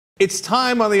It's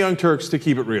time on the Young Turks to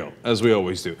keep it real, as we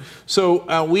always do.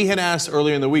 So we had asked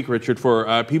earlier in the week, Richard,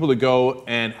 for people to go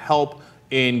and help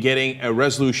in getting a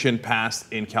resolution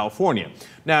passed in California.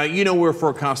 Now, you know we're for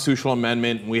a constitutional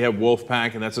amendment. We have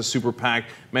Wolf-PAC, and that's a super PAC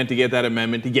meant to get that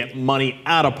amendment to get money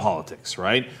out of politics,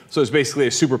 right? So it's basically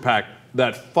a super PAC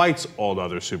that fights all the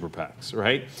other super PACs,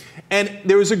 right? And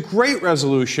there was a great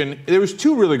resolution. There was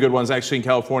two really good ones, actually, in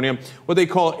California, what they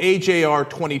call AJR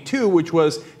 22, which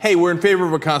was, hey, we're in favor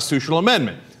of a constitutional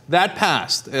amendment. That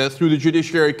passed through the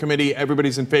Judiciary Committee.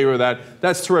 Everybody's in favor of that.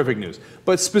 That's terrific news.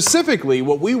 But specifically,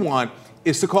 what we want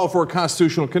is to call for a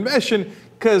constitutional convention,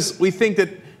 because we think that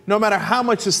no matter how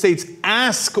much the states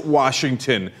ask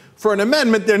Washington for an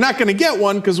amendment, they're not going to get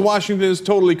one because Washington is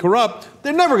totally corrupt.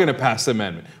 They're never going to pass the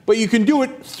amendment. But you can do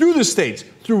it through the states,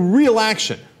 through real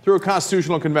action, through a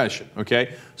constitutional convention,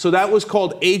 okay? So that was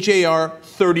called AJR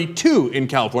 32 in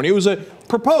California. It was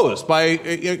proposed by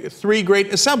three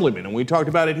great assemblymen, and we talked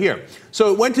about it here.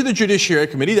 So it went to the Judiciary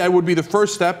Committee. That would be the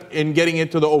first step in getting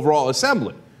it to the overall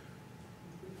assembly.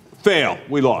 Fail.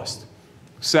 We lost.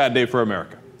 Sad day for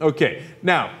America. Okay,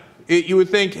 now, you would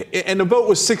think, and the vote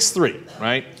was 6-3,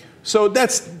 right? So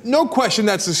that's, no question,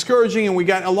 that's discouraging, and we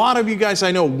got, a lot of you guys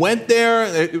I know went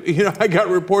there. You know, I got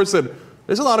reports that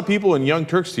there's a lot of people in Young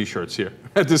Turks t-shirts here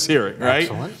at this hearing, right?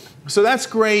 Excellent. So that's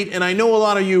great, and I know a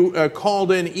lot of you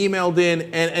called in, emailed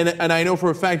in, and I know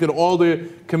for a fact that all the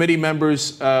committee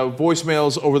members'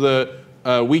 voicemails over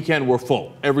the weekend were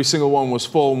full. Every single one was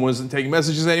full and wasn't taking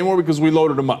messages anymore because we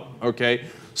loaded them up, okay?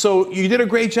 So you did a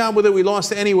great job with it. We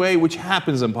lost anyway, which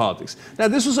happens in politics. Now,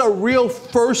 this was a real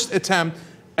first attempt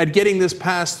at getting this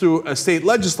passed through a state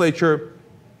legislature.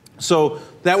 So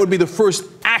that would be the first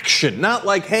action. Not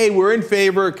like, hey, we're in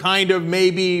favor, kind of,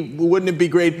 maybe, wouldn't it be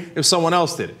great if someone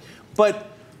else did it?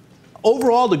 But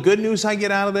overall, the good news I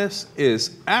get out of this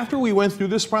is after we went through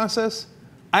this process,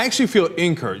 I actually feel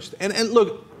encouraged. And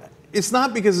look, it's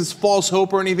not because it's false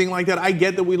hope or anything like that. I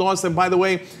get that we lost, and by the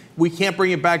way, we can't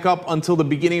bring it back up until the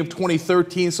beginning of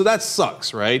 2013, so that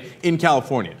sucks, right, in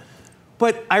California.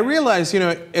 But I realize, you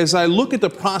know, as I look at the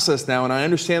process now and I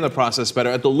understand the process better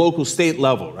at the local state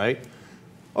level, right?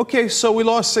 Okay, so we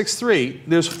lost 6-3.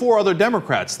 There's 4 other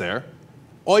Democrats there.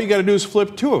 All you got to do is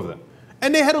flip 2 of them.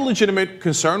 And they had a legitimate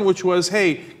concern, which was,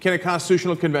 hey, can a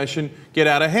constitutional convention get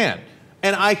out of hand?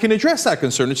 And I can address that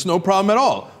concern. It's no problem at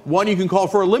all. One, you can call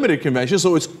for a limited convention,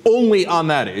 so it's only on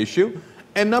that issue.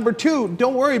 And number 2,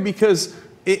 don't worry, because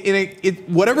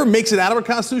whatever makes it out of a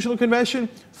constitutional convention,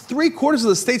 3/4 of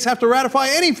the states have to ratify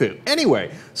anyway.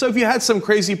 So if you had some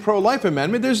crazy pro-life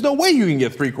amendment, there's no way you can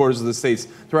get 3/4 of the states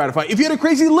to ratify. If you had a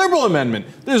crazy liberal amendment,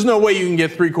 there's no way you can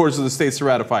get 3/4 of the states to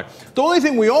ratify. The only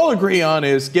thing we all agree on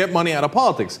is get money out of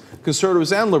politics.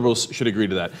 Conservatives and liberals should agree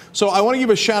to that. So I want to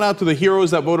give a shout out to the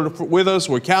heroes that voted with us: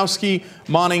 Wachowski,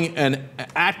 Monning, and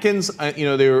Atkins. You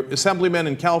know, they were assemblymen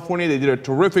in California. They did a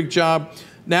terrific job.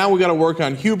 Now we got to work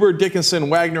on Huber, Dickinson,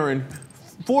 Wagner, and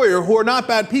Foyer, who are not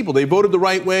bad people. They voted the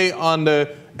right way on the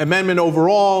amendment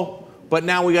overall, but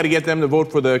now we got to get them to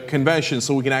vote for the convention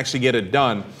so we can actually get it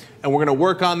done. And we're going to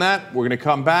work on that. We're going to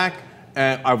come back.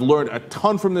 And I've learned a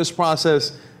ton from this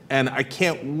process, and I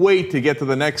can't wait to get to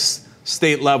the next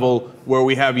state level where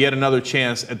we have yet another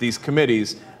chance at these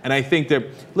committees. And I think that,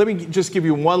 let me just give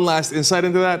you one last insight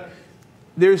into that.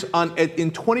 There's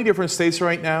in 20 different states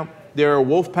right now, there are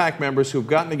Wolf-PAC members who've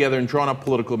gotten together and drawn up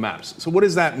political maps. So what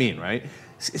does that mean, right?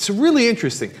 It's really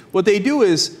interesting. What they do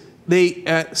is they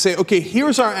say, okay,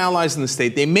 here's our allies in the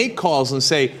state. They make calls and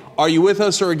say, are you with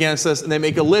us or against us? And they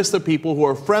make a list of people who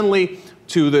are friendly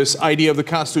to this idea of the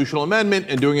constitutional amendment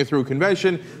and doing it through a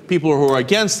convention, people who are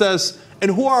against us, and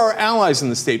who are our allies in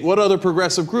the state? What other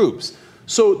progressive groups?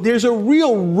 So there's a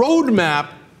real roadmap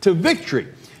to victory.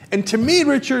 And to me,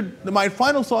 Richard, my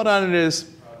final thought on it is,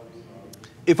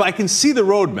 if I can see the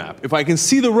roadmap, if I can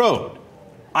see the road,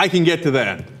 I can get to the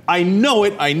end. I know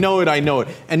it, I know it, I know it.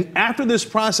 And after this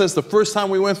process, the first time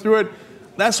we went through it,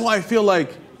 that's why I feel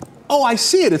like, oh, I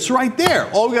see it, it's right there.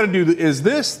 All we got to do is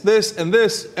this, this,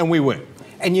 and we win.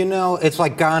 And you know, it's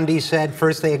like Gandhi said,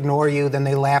 first they ignore you, then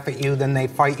they laugh at you, then they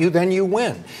fight you, then you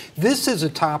win. This is a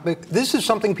topic, this is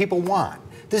something people want.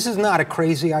 This is not a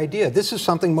crazy idea. This is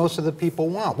something most of the people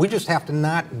want. We just have to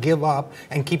not give up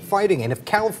and keep fighting. And if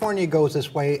California goes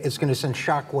this way, it's going to send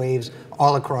shockwaves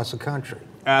all across the country.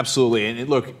 Absolutely. And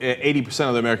look, 80%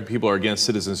 of the American people are against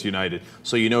Citizens United.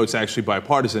 So you know it's actually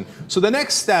bipartisan. So the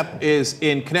next step is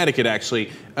in Connecticut,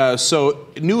 actually. So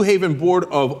New Haven Board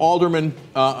of Aldermen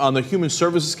on the Human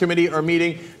Services Committee are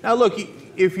meeting. Now, look,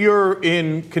 if you're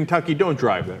in Kentucky, don't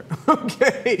drive there,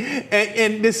 okay?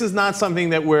 And this is not something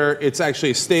that where it's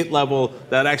actually a state level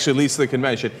that actually leads to the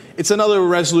convention. It's another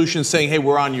resolution saying, hey,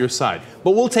 we're on your side.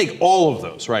 But we'll take all of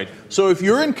those, right? So if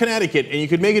you're in Connecticut and you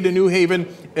could make it to New Haven,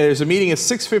 there's a meeting at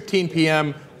 6:15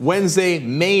 p.m. Wednesday,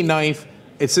 May 9th.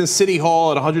 It's in City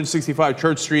Hall at 165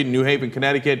 Church Street in New Haven,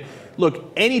 Connecticut.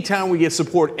 Look, anytime we get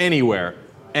support anywhere,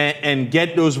 and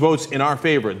get those votes in our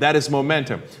favor, that is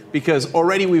momentum. Because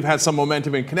already we've had some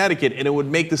momentum in Connecticut, and it would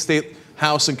make the state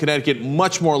house in Connecticut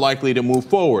much more likely to move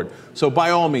forward. So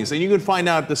by all means, and you can find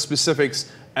out the specifics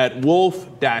at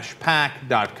wolf-pac.com,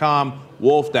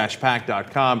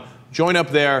 wolf-pac.com. Join up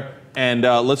there, and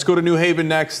let's go to New Haven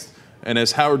next. And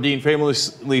as Howard Dean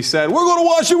famously said, we're going to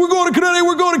Washington, we're going to Connecticut,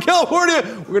 we're going to California.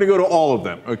 We're going to go to all of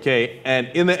them, okay? And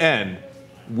in the end,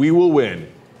 we will win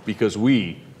because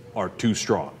we are too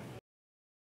strong.